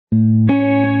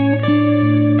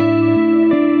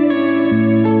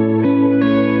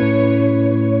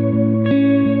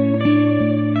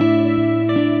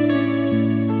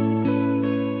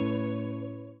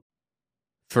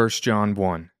1 John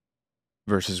 1,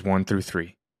 verses 1 through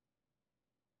 3.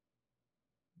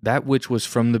 That which was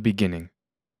from the beginning,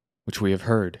 which we have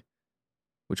heard,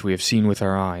 which we have seen with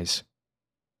our eyes,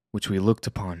 which we looked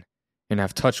upon, and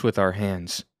have touched with our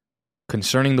hands,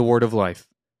 concerning the word of life.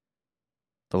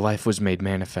 The life was made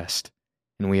manifest,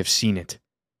 and we have seen it,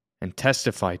 and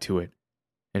testify to it,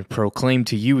 and proclaim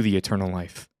to you the eternal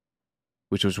life,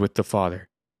 which was with the Father,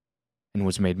 and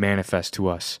was made manifest to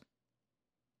us.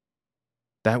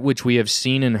 That which we have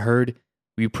seen and heard,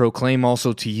 we proclaim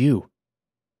also to you,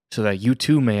 so that you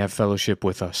too may have fellowship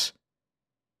with us.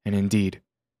 And indeed,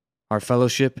 our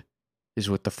fellowship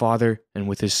is with the Father and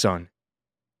with His Son,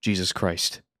 Jesus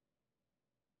Christ.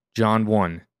 John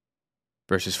 1,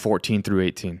 verses 14 through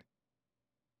 18.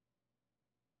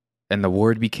 And the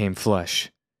Word became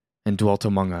flesh and dwelt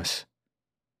among us,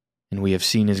 and we have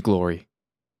seen His glory,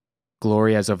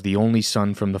 glory as of the only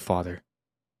Son from the Father,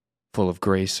 full of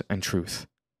grace and truth.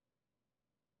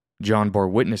 John bore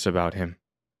witness about Him,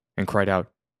 and cried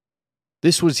out,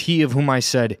 "This was He of whom I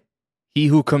said, 'He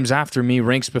who comes after me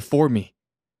ranks before me,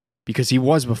 because He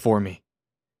was before me.'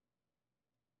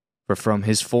 For from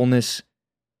His fullness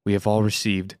we have all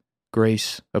received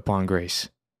grace upon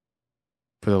grace.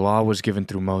 For the law was given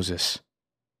through Moses.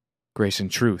 Grace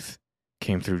and truth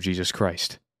came through Jesus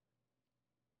Christ.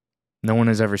 No one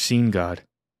has ever seen God,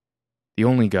 the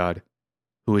only God,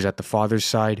 who is at the Father's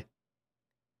side.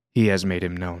 He has made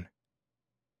Him known."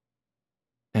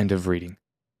 End of reading.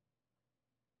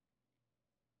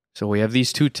 So we have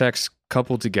these two texts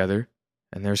coupled together,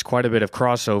 and there's quite a bit of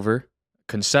crossover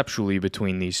conceptually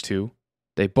between these two.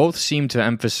 They both seem to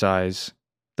emphasize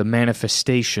the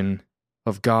manifestation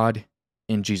of God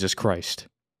in Jesus Christ,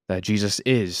 that Jesus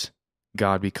is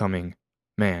God becoming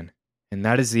man. And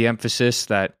that is the emphasis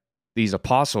that these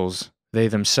apostles, they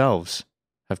themselves,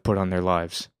 have put on their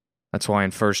lives. That's why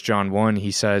in 1 John 1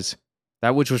 he says,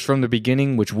 "That which was from the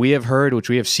beginning, which we have heard, which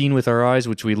we have seen with our eyes,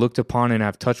 which we looked upon and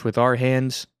have touched with our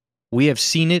hands, we have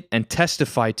seen it and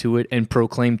testify to it and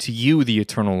proclaim to you the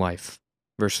eternal life."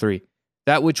 Verse 3,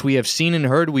 "That which we have seen and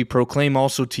heard we proclaim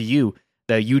also to you,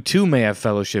 that you too may have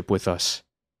fellowship with us."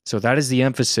 So that is the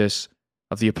emphasis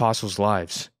of the apostles'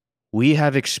 lives. We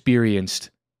have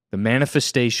experienced the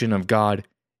manifestation of God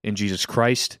in Jesus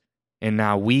Christ, and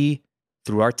now we,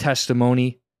 through our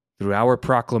testimony, through our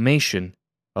proclamation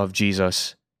of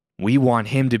Jesus, we want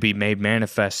Him to be made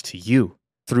manifest to you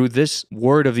through this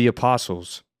word of the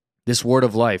apostles, this word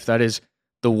of life. That is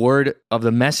the word of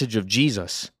the message of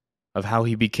Jesus, of how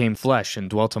He became flesh and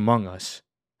dwelt among us,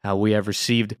 how we have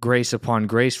received grace upon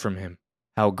grace from Him,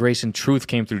 how grace and truth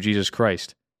came through Jesus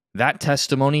Christ. That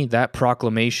testimony, that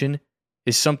proclamation,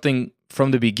 is something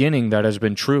from the beginning that has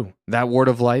been true. That word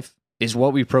of life is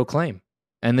what we proclaim.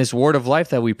 And this word of life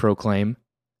that we proclaim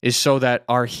is so that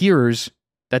our hearers,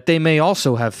 that they may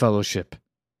also have fellowship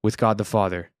with God the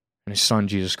Father and His Son,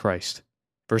 Jesus Christ.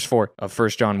 Verse 4 of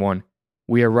 1 John 1,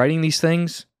 "We are writing these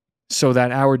things so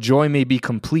that our joy may be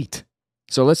complete."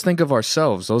 So let's think of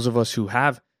ourselves, those of us who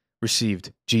have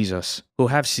received Jesus, who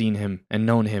have seen Him and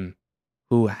known Him,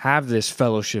 who have this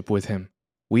fellowship with Him.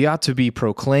 We ought to be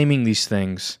proclaiming these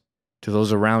things to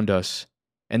those around us,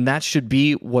 and that should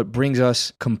be what brings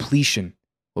us completion,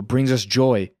 what brings us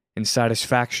joy and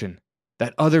satisfaction,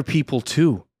 that other people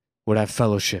too would have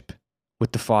fellowship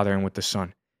with the Father and with the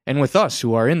Son, and with us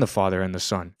who are in the Father and the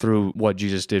Son through what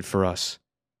Jesus did for us.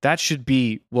 That should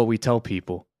be what we tell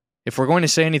people. If we're going to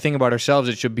say anything about ourselves,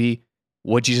 it should be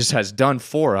what Jesus has done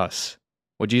for us,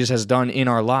 what Jesus has done in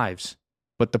our lives.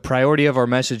 But the priority of our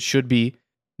message should be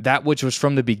that which was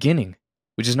from the beginning,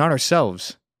 which is not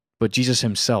ourselves, but Jesus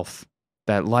Himself.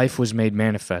 That life was made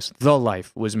manifest. The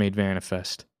life was made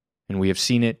manifest. And we have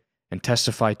seen it and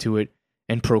testify to it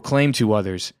and proclaim to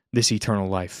others this eternal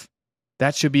life.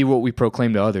 That should be what we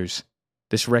proclaim to others,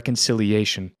 this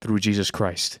reconciliation through Jesus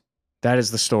Christ. That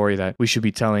is the story that we should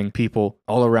be telling people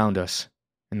all around us,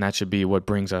 and that should be what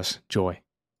brings us joy.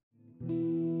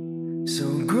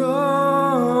 So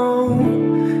grow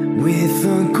with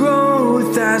the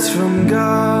growth that's from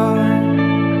God.